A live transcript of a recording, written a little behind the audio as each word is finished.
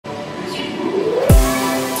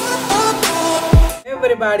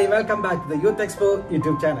everybody, welcome back to the Youth Expo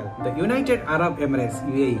YouTube channel. The United Arab Emirates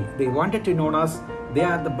UAE, they wanted to know us. They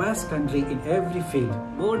are the best country in every field.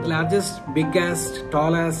 World largest, biggest,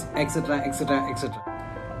 tallest, etc, etc,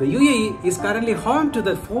 etc. The UAE is currently home to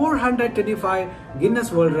the 425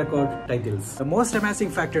 Guinness World Record titles. The most amazing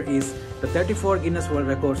factor is the 34 Guinness World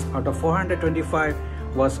Records out of 425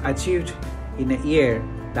 was achieved in a year,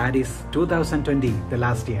 that is 2020, the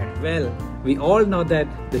last year. Well, we all know that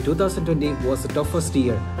the 2020 was the toughest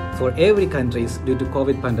year for every country due to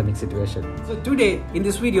COVID pandemic situation. So today in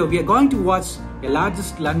this video we are going to watch the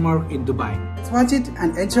largest landmark in Dubai. Let's watch it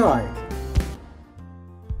and enjoy.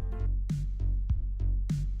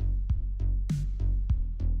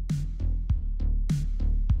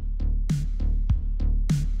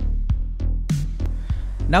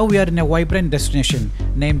 Now we are in a vibrant destination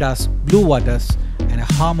named as Blue Waters and a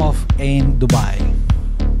home of Ain Dubai.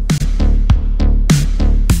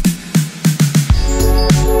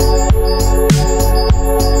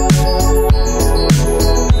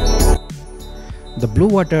 The Blue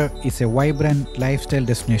Water is a vibrant lifestyle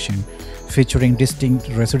destination featuring distinct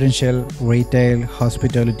residential, retail,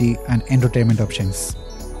 hospitality and entertainment options.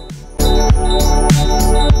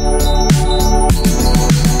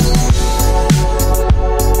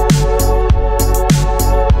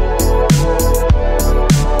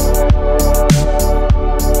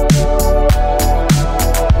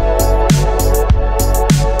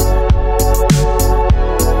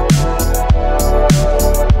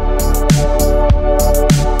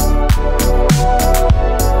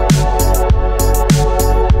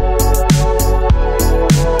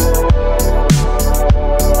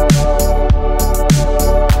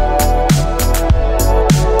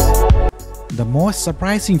 The most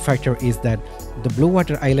surprising factor is that the Blue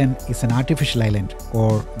Water Island is an artificial island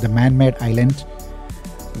or the man-made island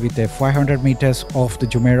with a 500 meters off the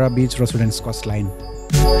Jumeirah Beach residence coastline.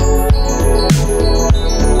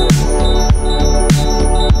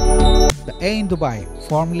 The Ain Dubai,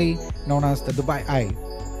 formerly known as the Dubai Eye,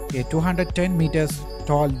 a 210 meters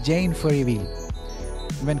tall giant ferry wheel.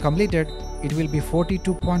 When completed, it will be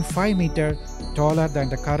 42.5 meters taller than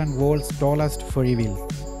the current world's tallest ferry wheel.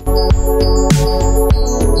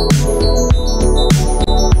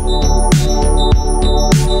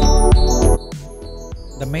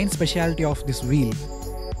 The main specialty of this wheel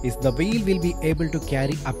is the wheel will be able to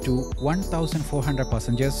carry up to 1,400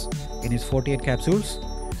 passengers in its 48 capsules,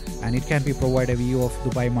 and it can be provide a view of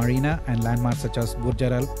Dubai Marina and landmarks such as Burj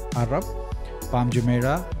Al Arab, Palm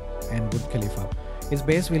Jumeirah and Burj Khalifa. Its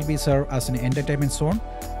base will be served as an entertainment zone,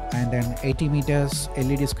 and an 80 meters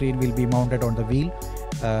LED screen will be mounted on the wheel,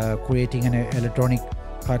 creating an electronic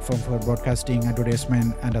platform for broadcasting,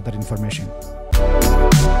 advertisement and other information.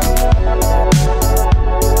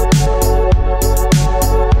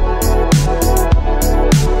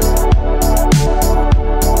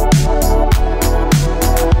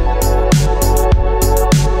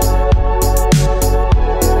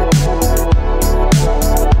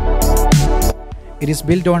 It is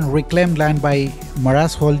built on reclaimed land by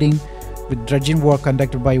Maras Holding with dredging work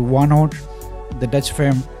conducted by Warnout, the Dutch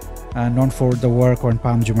firm known for the work on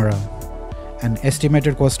Palm Jumeirah. An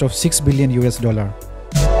estimated cost of $6 billion US.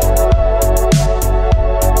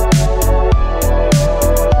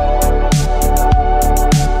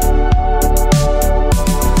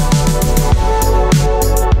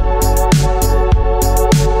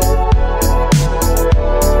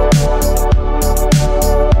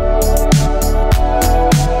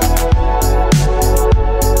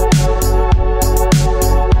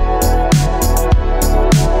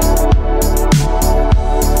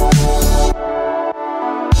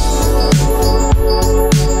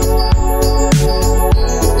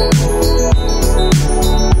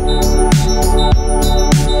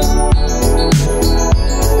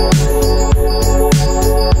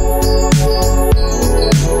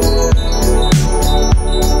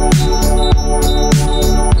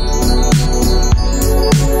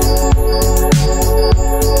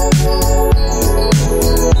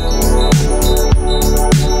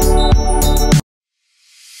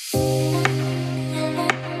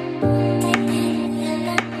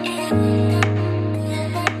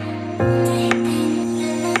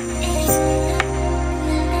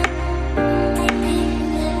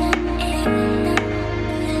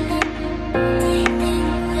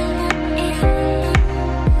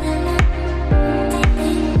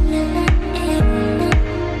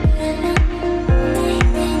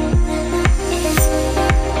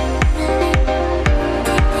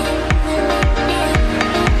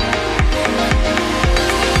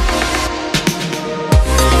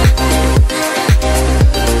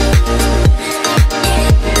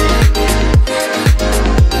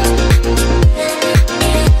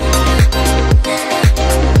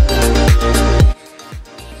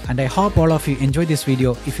 And I hope all of you enjoy this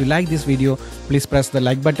video. If you like this video, please press the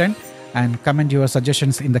like button and comment your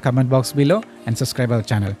suggestions in the comment box below and subscribe our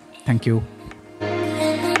channel. Thank you.